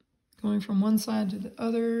forth, going from one side to the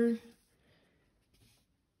other,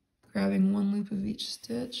 grabbing one loop of each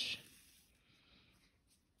stitch.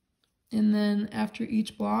 And then after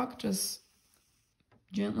each block, just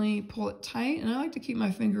gently pull it tight. And I like to keep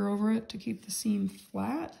my finger over it to keep the seam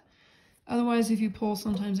flat. Otherwise, if you pull,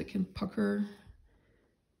 sometimes it can pucker.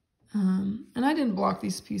 And I didn't block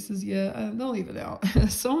these pieces yet. They'll leave it out.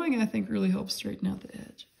 Sewing, I think, really helps straighten out the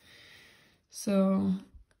edge. So,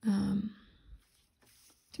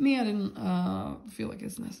 to me, I didn't feel like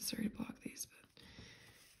it's necessary to block these.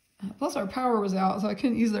 But plus, our power was out, so I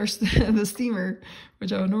couldn't use the steamer,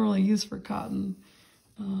 which I would normally use for cotton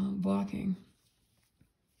blocking.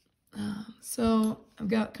 So I've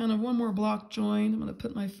got kind of one more block joined. I'm going to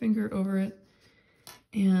put my finger over it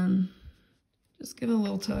and just give it a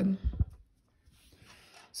little tug.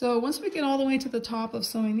 So once we get all the way to the top of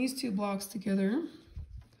sewing these 2 blocks together,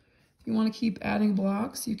 if you want to keep adding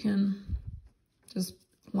blocks, you can just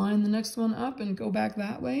line the next one up and go back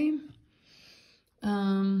that way.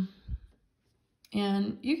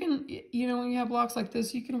 And you can, you know, when you have blocks like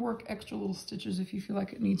this, you can work extra little stitches if you feel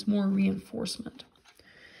like it needs more reinforcement.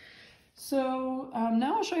 So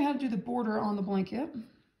now I'll show you how to do the border on the blanket.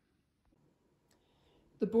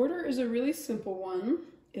 The border is a really simple one.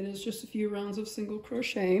 It is just a few rounds of single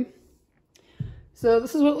crochet. So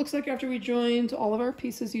this is what it looks like after we joined all of our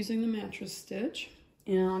pieces using the mattress stitch.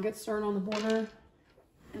 And I'll get started on the border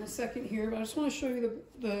in a second here, but I just want to show you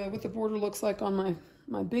what the border looks like on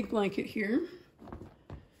my big blanket here.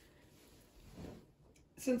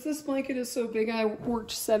 Since this blanket is so big, I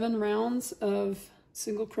worked 7 rounds of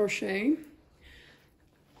single crochet.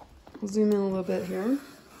 I'll zoom in a little bit here.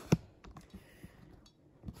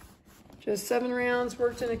 Just 7 rounds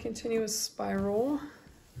worked in a continuous spiral.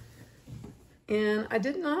 And I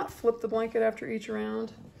did not flip the blanket after each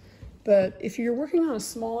round, but if you're working on a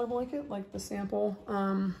smaller blanket, like the sample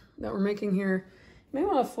that we're making here, you may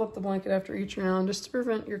want to flip the blanket after each round just to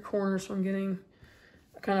prevent your corners from getting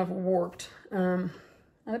kind of warped.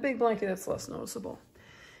 On a big blanket, it's less noticeable.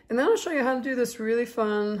 And then I'll show you how to do this really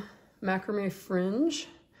fun macrame fringe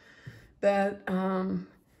that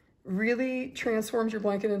really transforms your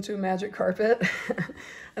blanket into a magic carpet.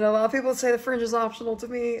 And a lot of people say the fringe is optional. To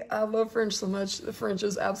me, I love fringe so much. The fringe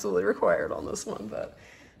is absolutely required on this one, but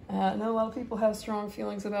I know a lot of people have strong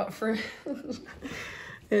feelings about fringe.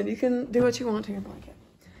 And you can do what you want to your blanket.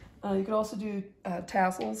 You could also do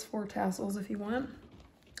tassels, 4 tassels if you want.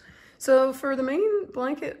 So for the main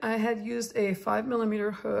blanket, I had used a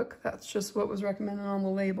 5mm hook. That's just what was recommended on the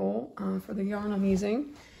label for the yarn I'm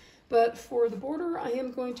using. But for the border, I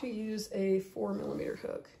am going to use a 4mm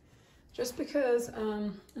hook. Just because I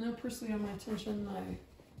know personally on my tension,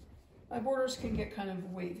 my borders can get kind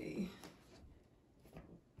of wavy.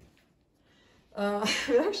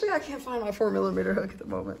 Actually, I can't find my 4mm hook at the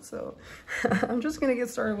moment, so I'm just going to get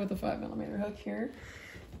started with the 5mm hook here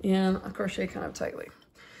and I'll crochet kind of tightly.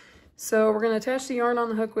 So we're going to attach the yarn on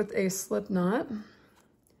the hook with a slip knot,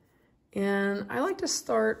 and I like to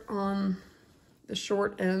start on the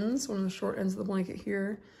short ends, one of the short ends of the blanket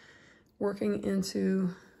here, working into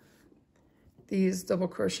these double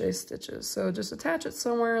crochet stitches. So just attach it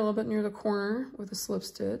somewhere a little bit near the corner with a slip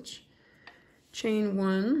stitch, chain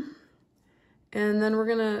 1, and then we're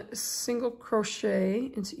going to single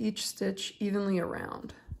crochet into each stitch evenly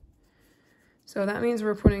around. So that means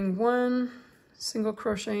we're putting 1 single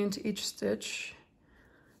crochet into each stitch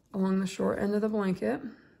along the short end of the blanket.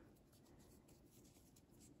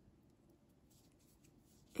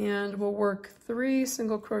 And we'll work 3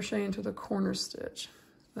 single crochet into the corner stitch.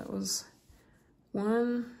 That was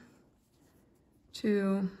 1,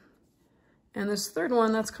 2, and this third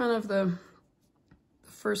one, that's kind of the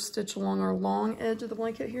first stitch along our long edge of the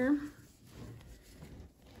blanket here.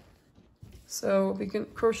 So we'll begin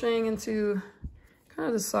crocheting into kind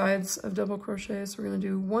of the sides of double crochet. So we're going to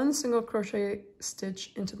do 1 single crochet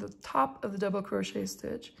stitch into the top of the double crochet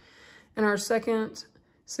stitch, and our second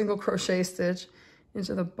single crochet stitch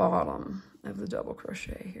into the bottom of the double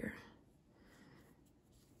crochet here.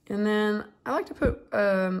 And then I like to put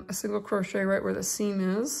a single crochet right where the seam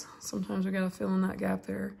is. Sometimes we gotta fill in that gap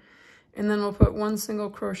there. And then we'll put 1 single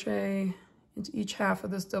crochet into each half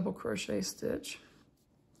of this double crochet stitch.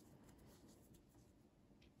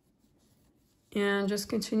 And just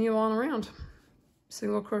continue on around,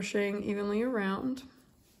 single crocheting evenly around,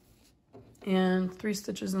 and 3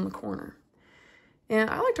 stitches in the corner. And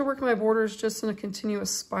I like to work my borders just in a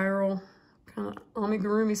continuous spiral, kind of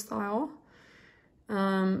amigurumi style.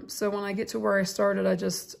 So when I get to where I started, I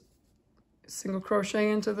just single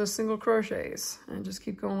crochet into the single crochets and just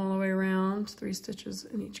keep going all the way around, 3 stitches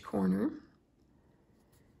in each corner.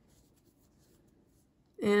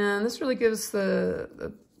 And this really gives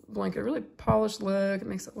the blanket a really polished look. It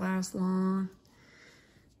makes it last long.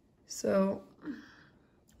 So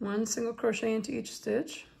 1 single crochet into each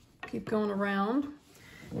stitch, keep going around.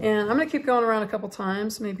 And I'm going to keep going around a couple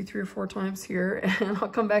times, maybe 3 or 4 times here, and I'll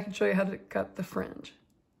come back and show you how to cut the fringe.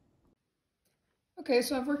 Okay,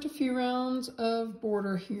 so I've worked a few rounds of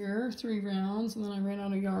border here, 3 rounds, and then I ran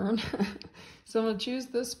out of yarn. So I'm going to choose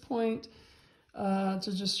this point to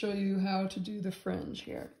just show you how to do the fringe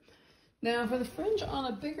here. Now for the fringe on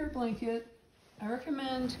a bigger blanket, I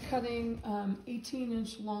recommend cutting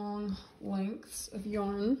 18-inch long lengths of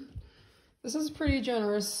yarn. This is a pretty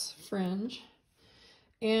generous fringe.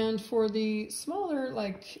 And for the smaller,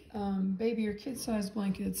 like baby or kid-sized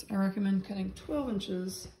blankets, I recommend cutting 12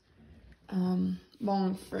 inches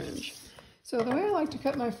long fringe. So the way I like to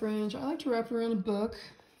cut my fringe, I like to wrap it around a book.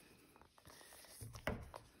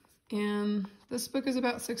 And this book is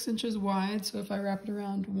about 6 inches wide, so if I wrap it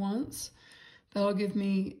around once, that'll give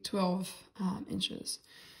me 12 inches.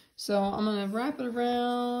 So I'm going to wrap it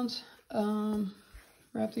around,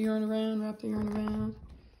 wrap the yarn around, wrap the yarn around.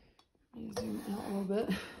 Let me zoom out a little bit.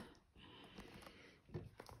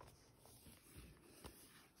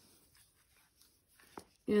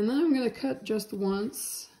 And then I'm going to cut just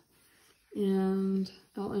once, and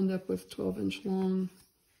I'll end up with 12-inch long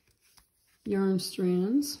yarn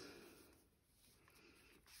strands.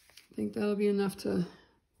 I think that'll be enough to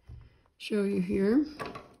show you here.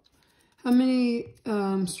 How many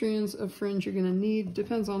strands of fringe you're going to need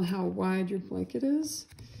depends on how wide your blanket is.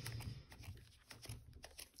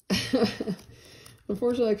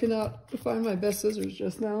 Unfortunately, I could not find my best scissors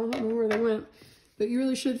just now. I don't know where they went. But you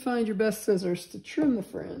really should find your best scissors to trim the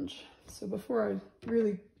fringe. So before I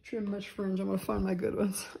really trim much fringe, I'm going to find my good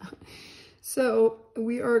ones. So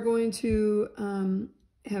we are going to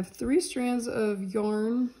have 3 strands of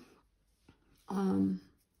yarn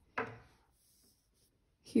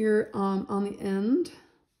here on the end.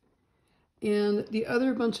 And the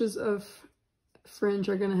other bunches of fringe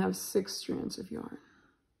are going to have 6 strands of yarn.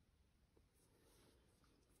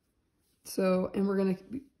 So, and we're going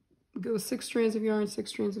to go 6 strands of yarn, 6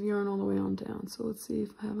 strands of yarn all the way on down. So let's see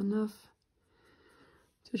if I have enough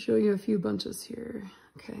to show you a few bunches here.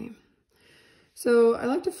 Okay. So I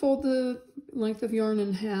like to fold the length of yarn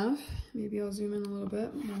in half. Maybe I'll zoom in a little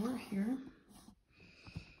bit more here.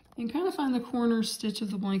 And kind of find the corner stitch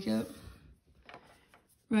of the blanket.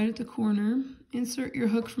 Right at the corner. Insert your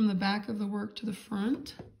hook from the back of the work to the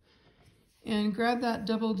front. And grab that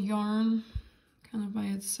doubled yarn kind of by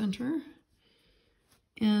its center.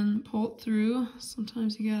 And pull it through.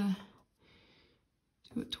 Sometimes you gotta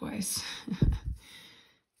do it twice.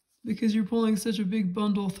 Because you're pulling such a big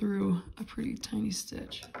bundle through a pretty tiny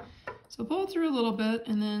stitch. So pull it through a little bit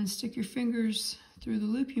and then stick your fingers through the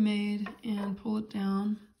loop you made and pull it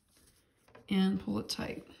down and pull it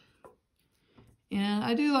tight. And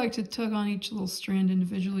I do like to tug on each little strand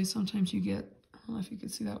individually. Sometimes you get, I don't know if you can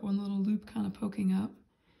see that one little loop kind of poking up.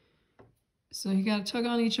 So you got to tug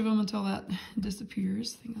on each of them until that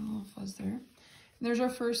disappears. I think a little fuzz there. And there's our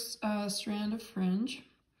first strand of fringe.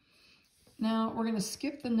 Now we're going to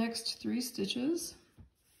skip the next 3 stitches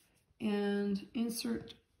and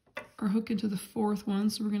insert our hook into the 4th one.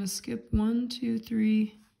 So we're going to skip 1, 2,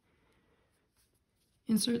 3.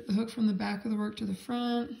 Insert the hook from the back of the work to the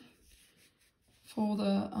front. Fold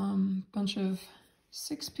a bunch of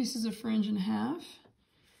 6 pieces of fringe in half.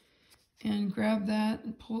 And grab that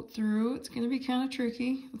and pull it through. It's going to be kind of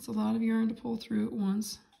tricky. It's a lot of yarn to pull through at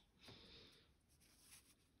once.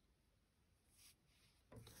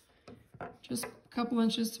 Just a couple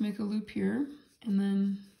inches to make a loop here, and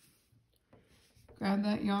then grab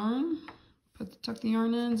that yarn, tuck the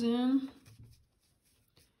yarn ends in,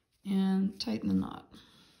 and tighten the knot.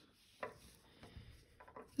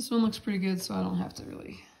 This one looks pretty good, so I don't have to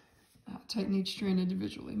really tighten each strand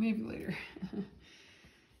individually, maybe later.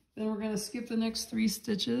 Then we're going to skip the next 3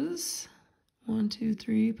 stitches. 1, 2,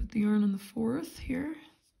 3, put the yarn on the 4th here.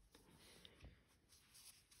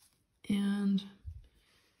 And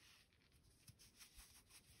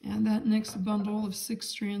add that next bundle of 6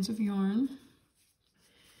 strands of yarn.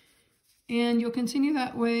 And you'll continue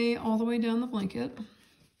that way all the way down the blanket.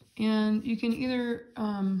 And you can either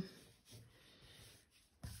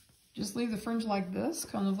just leave the fringe like this,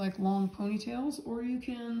 kind of like long ponytails, or you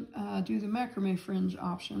can do the macrame fringe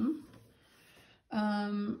option.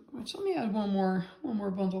 Which, let me add one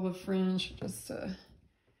more bundle of fringe just to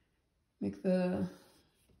make the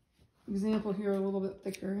example here a little bit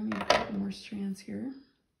thicker. I need a couple more strands here.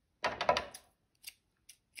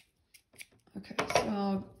 Okay, so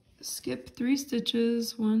I'll skip 3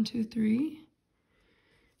 stitches, 1, 2, 3.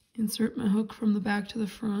 Insert my hook from the back to the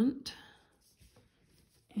front.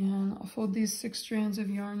 And I'll fold these 6 strands of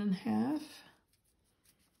yarn in half.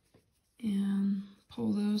 And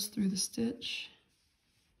pull those through the stitch.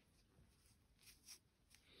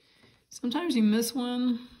 Sometimes you miss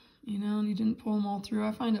one, you know, and you didn't pull them all through.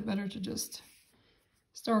 I find it better to just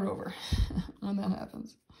start over when that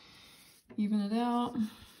happens. Even it out.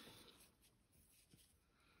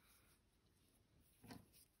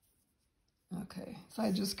 Okay, if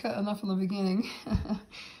I just cut enough in the beginning, it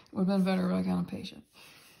would have been better, but I got impatient.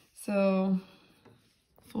 So,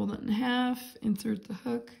 fold it in half, insert the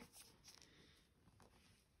hook,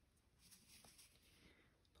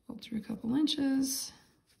 pull through a couple inches,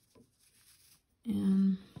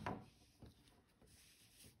 and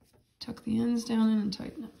tuck the ends down in and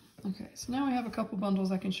tighten it. Okay, so now we have a couple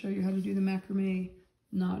bundles I can show you how to do the macrame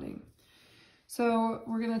knotting. So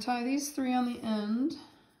we're going to tie these 3 on the end.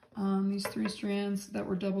 These 3 strands that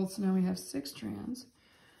were doubled, so now we have 6 strands.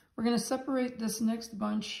 We're going to separate this next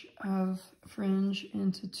bunch of fringe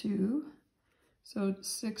into 2, so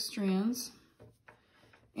 6 strands.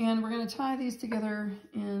 And we're going to tie these together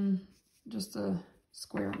in just a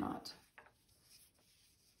square knot.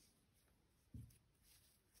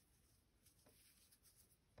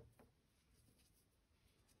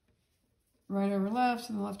 Right over left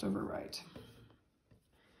and left over right.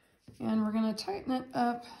 And we're going to tighten it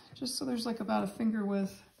up just so there's like about a finger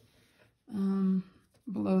width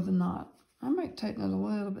below the knot. I might tighten it a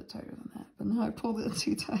little bit tighter than that, but now I pulled it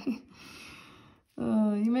too tight.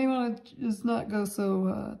 You may want to just not go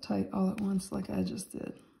so tight all at once like I just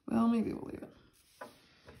did. Well, maybe we'll leave it.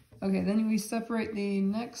 Okay, then we separate the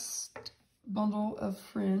next bundle of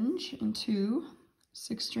fringe in 2,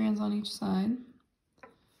 6 strands on each side.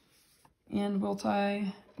 And we'll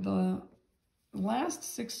tie the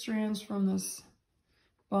last 6 strands from this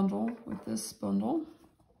bundle with this bundle.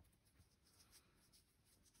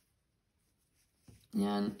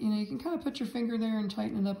 And, you know, you can kind of put your finger there and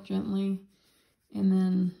tighten it up gently, and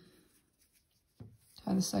then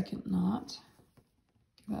tie the second knot.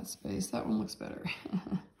 Give that space. That one looks better.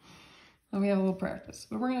 we have a little practice.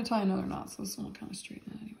 But we're going to tie another knot, so this one will kind of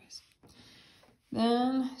straighten it anyways.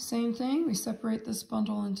 Then, same thing, we separate this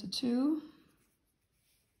bundle into two.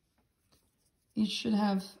 Each should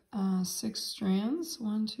have 6 strands.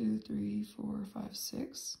 1, 2, 3, 4, 5,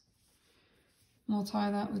 6. And we'll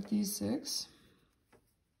tie that with these 6.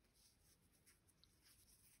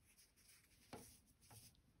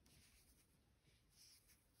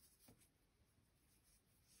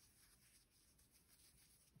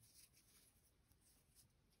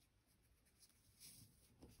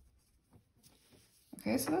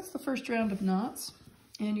 Okay, so that's the first round of knots,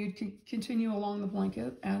 and you'd continue along the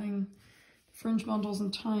blanket, adding fringe bundles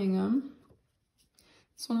and tying them.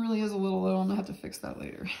 This one really is a little low. I'm gonna have to fix that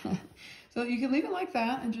later. So you can leave it like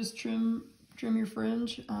that and just trim your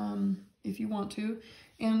fringe if you want to.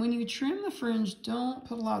 And when you trim the fringe, don't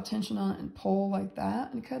put a lot of tension on it and pull like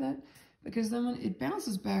that and cut it, because then when it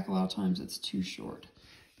bounces back, a lot of times it's too short.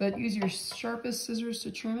 But use your sharpest scissors to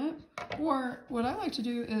trim it. Or what I like to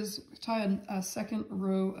do is tie a second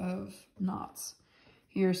row of knots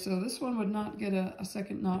here. So this one would not get a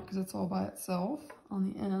second knot because it's all by itself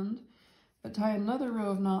on the end. But tie another row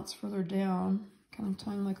of knots further down, kind of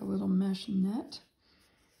tying like a little mesh net.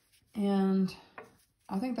 And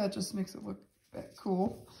I think that just makes it look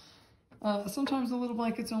cool. Sometimes the little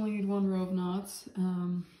blankets only need 1 row of knots.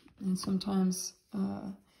 And sometimes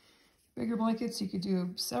bigger blankets, you could do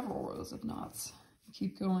several rows of knots.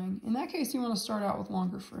 Keep going. In that case, you want to start out with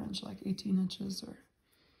longer fringe, like 18 inches or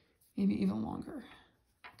maybe even longer.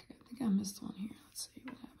 Okay, I think I missed one here. Let's see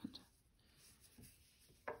what happened.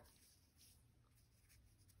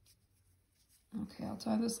 Okay, I'll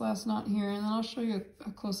tie this last knot here, and then I'll show you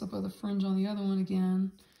a close-up of the fringe on the other one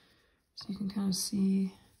again, so you can kind of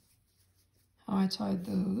see how I tied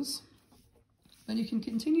those. But you can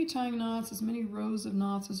continue tying knots, as many rows of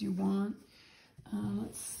knots as you want.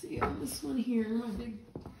 Let's see, on this one here, my big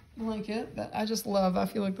blanket that I just love. I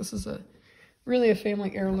feel like this is really a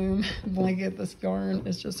family heirloom blanket. This yarn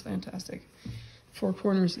is just fantastic. 4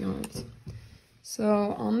 corners yarns.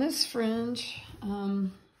 So on this fringe, I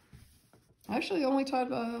actually only tied,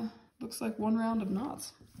 looks like 1 round of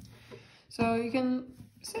knots. So you can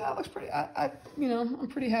see that looks pretty, you know, I'm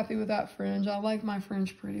pretty happy with that fringe. I like my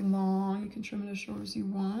fringe pretty long. You can trim it as short as you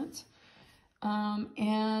want.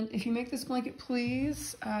 And if you make this blanket,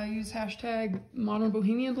 please use hashtag Modern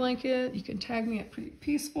Bohemian Blanket. You can tag me at Pretty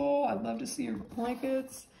Peaceful. I'd love to see your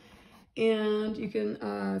blankets. And you can,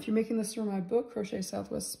 if you're making this for my book, Crochet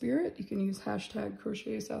Southwest Spirit, you can use hashtag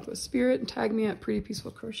Crochet Southwest Spirit and tag me at Pretty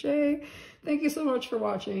Peaceful Crochet. Thank you so much for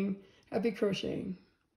watching. Happy crocheting.